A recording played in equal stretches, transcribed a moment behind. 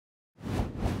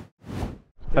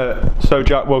So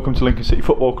Jack, welcome to Lincoln City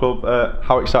Football Club.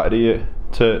 How excited are you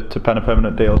to pen a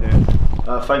permanent deal here?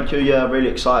 Thank you, yeah, really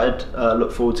excited.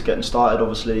 Look forward to getting started.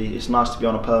 Obviously it's nice to be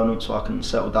on a permanent so I can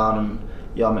settle down, and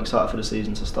yeah, I'm excited for the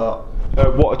season to start.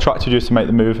 What attracted you to make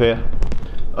the move here?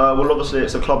 Well, obviously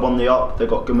it's a club on the up, they've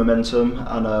got good momentum,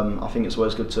 and I think it's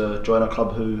always good to join a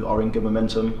club who are in good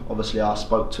momentum. Obviously I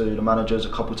spoke to the managers a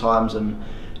couple of times and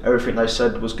everything they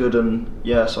said was good, and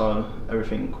yeah, so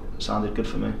everything sounded good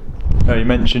for me. You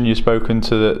mentioned you've spoken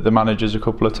to the managers a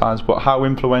couple of times, but how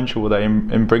influential were they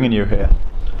in bringing you here?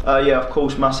 Yeah, of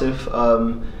course, massive.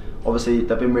 Obviously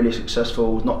they've been really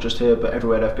successful, not just here but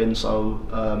everywhere they've been, so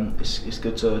it's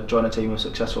good to join a team of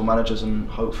successful managers and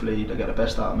hopefully they get the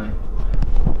best out of me.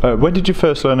 When did you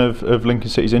first learn of Lincoln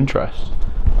City's interest?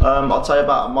 I'd say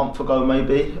about a month ago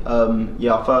maybe.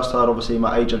 Yeah, I first heard, obviously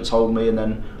my agent told me, and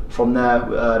then from there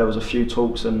there was a few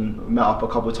talks and met up a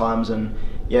couple of times, and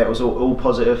yeah, it was all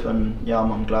positive, and yeah,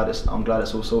 I'm glad it's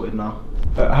all sorted now.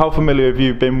 How familiar have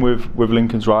you been with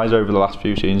Lincoln's rise over the last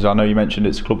few seasons? I know you mentioned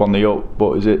it's a club on the up,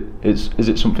 but is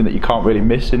it something that you can't really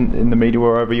miss in the media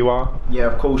wherever you are? Yeah,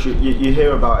 of course, you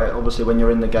hear about it. Obviously when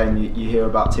you're in the game you hear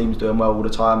about teams doing well all the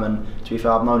time, and to be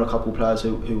fair, I've known a couple of players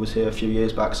who was here a few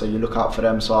years back, so you look out for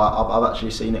them, so I've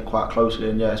actually seen it quite closely,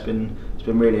 and yeah, it's been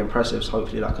really impressive, so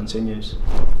hopefully that continues.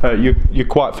 You're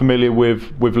quite familiar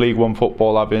with League One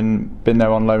football, having been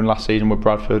there on loan last season with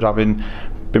Bradford, having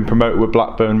been promoted with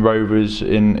Blackburn Rovers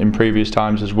in previous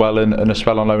times as well, and a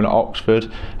spell on loan at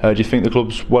Oxford. Do you think the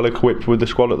club's well equipped with the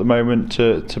squad at the moment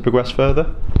to progress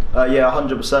further? Yeah,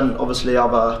 100%. Obviously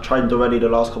I've trained already the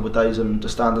last couple of days, and the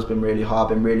standard's been really high. I've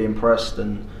been really impressed,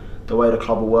 and the way the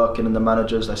club are working and the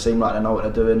managers, they seem like they know what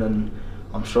they're doing, and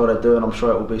I'm sure they do, and I'm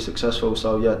sure it will be successful.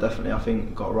 So yeah, definitely I think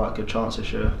we've got a right good chance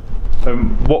this year.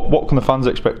 What can the fans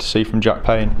expect to see from Jack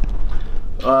Payne?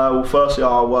 Well, firstly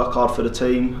I'll work hard for the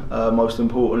team, most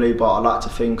importantly, but I like to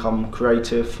think I'm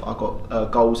creative. I've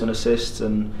got goals and assists,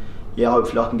 and yeah,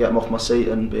 hopefully I can get them off my seat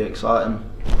and be exciting.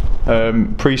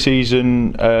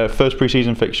 Pre-season, first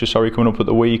pre-season fixture, coming up at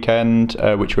the weekend,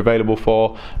 which we're available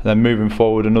for, and then moving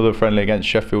forward another friendly against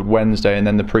Sheffield Wednesday, and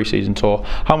then the pre-season tour.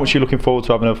 How much are you looking forward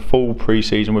to having a full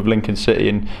pre-season with Lincoln City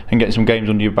and getting some games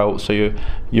under your belt, so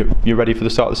you're ready for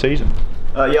the start of the season?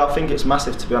 Yeah, I think it's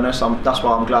massive, to be honest. That's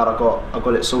why I'm glad I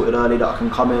got it sorted early, that I can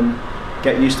come in,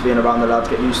 get used to being around the lads,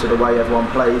 get used to the way everyone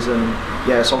plays, and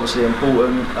yeah, it's obviously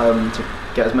important to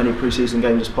get as many pre-season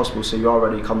games as possible, so you are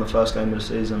ready come the first game of the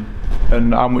season.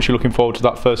 And how much are you looking forward to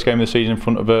that first game of the season in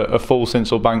front of a full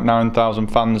Sincil Bank, 9,000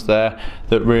 fans there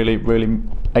that really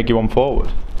egg you on forward?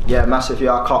 Yeah, massive.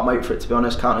 Yeah, I can't wait for it, to be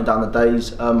honest, counting down the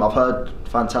days. I've heard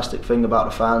fantastic thing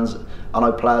about the fans. I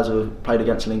know players who played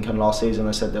against Lincoln last season,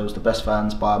 they said there was the best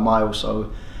fans by a mile, so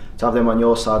to have them on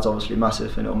your side is obviously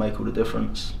massive, and it'll make all the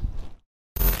difference.